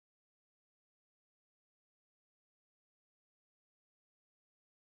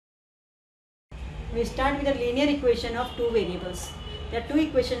We start with a linear equation of two variables. There are two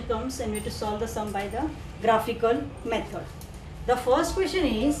equation comes and we have to solve the sum by the graphical method. The first question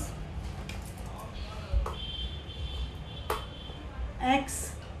is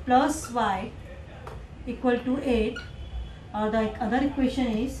x plus y equal to 8, or the other equation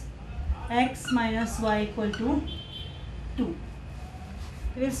is x minus y equal to 2.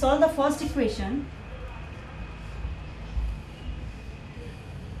 We will solve the first equation.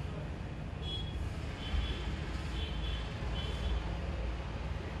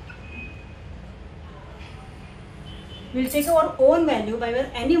 We will take our own value by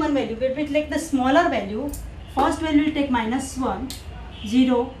any one value. We will take the smaller value. First value will take minus 1,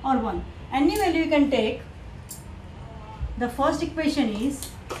 0 or 1. Any value you can take. The first equation is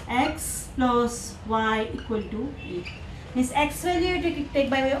x plus y equal to 8. Means x value you take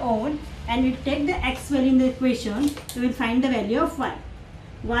by your own, and we take the x value in the equation. We will find the value of y.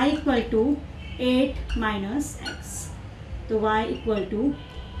 Y equal to 8 minus x. So y equal to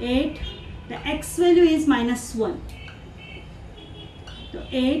 8. The x value is minus 1. So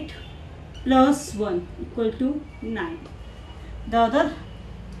 8 plus 1 equal to 9. The other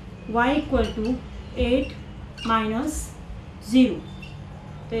y equal to 8 minus 0.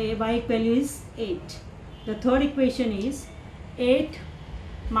 The y value is 8. The third equation is 8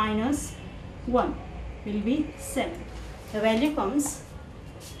 minus 1 will be 7. The value comes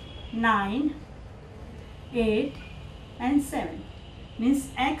 9, 8 and 7. Means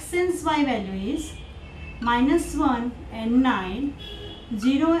x and y value is minus 1 and 9,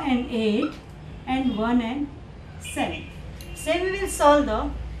 0 and 8 and 1 and 7. Same we will solve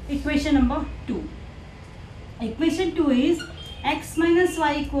the equation number 2. Equation 2 is x minus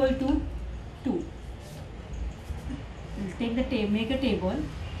y equal to 2. We'll take the table, make a table.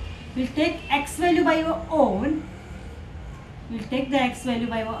 We'll take x value by our own. We'll take the x value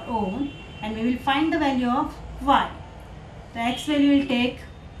by our own and we will find the value of y. The x value will take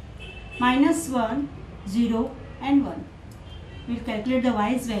minus 1, 0 and 1. We'll calculate the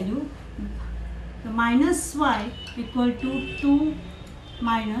y's value. The minus y equal to 2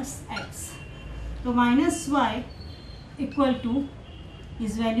 minus x. So minus y equal to,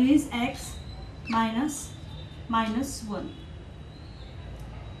 his value is x minus 1.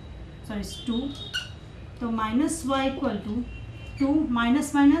 Sorry, it's 2. So minus y equal to 2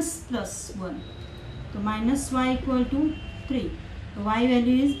 minus plus 1. So minus y equal to 3. So y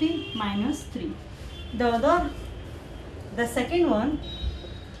value is the minus 3. The second one,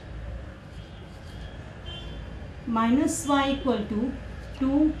 minus y equal to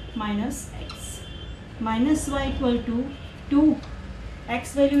 2 minus x. Minus y equal to 2.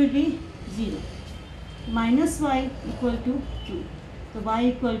 X value will be 0. Minus y equal to 2. So y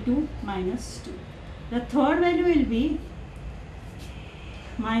equal to minus 2. The third value will be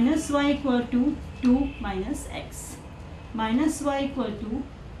minus y equal to 2 minus x. Minus y equal to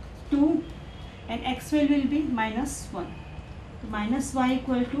 2 and x value will be minus 1. So minus y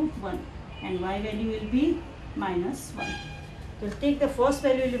equal to 1 and y value will be minus 1. So take the first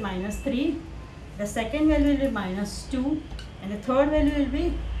value will be minus 3, the second value will be minus 2 and the third value will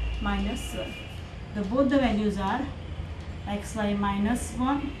be minus 1. The both the values are xy minus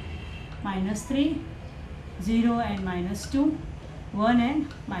 1, minus 3, 0 and minus 2, 1 and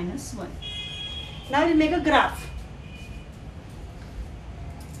minus 1. Now we will make a graph.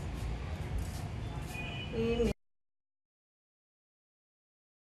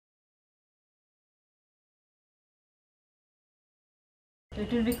 So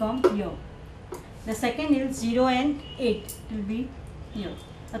it will become here. The second is 0 and 8. It will be here.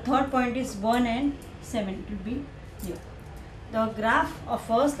 The third point is 1 and 7. It will be here. The graph of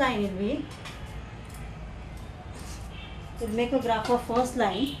first line will be, we'll make a graph of first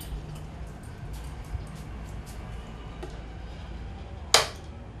line.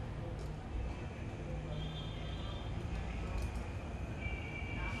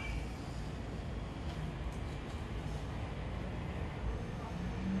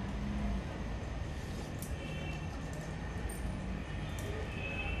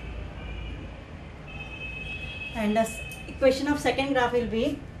 And the equation of second graph will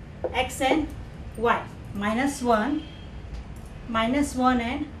be x and y. Minus 1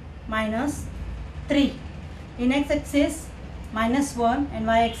 and minus 3. In x-axis minus 1 and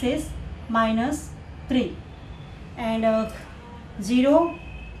y-axis minus 3. And 0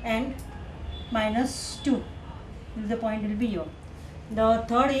 and minus 2. The point will be here. The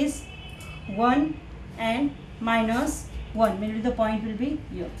third is 1 and minus 1. Maybe the point will be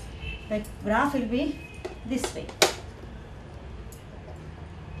here. The graph will be this way.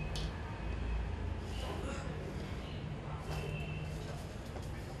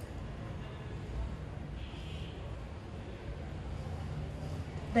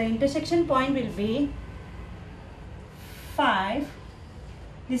 the intersection point will be 5.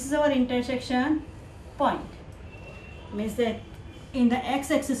 This is our intersection point. Means that in the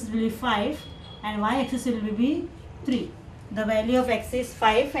x-axis will be 5 and y-axis will be 3. The value of x is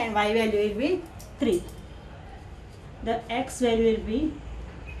 5 and y value will be 3. The x value will be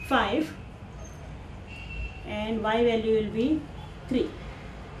 5 and y value will be 3.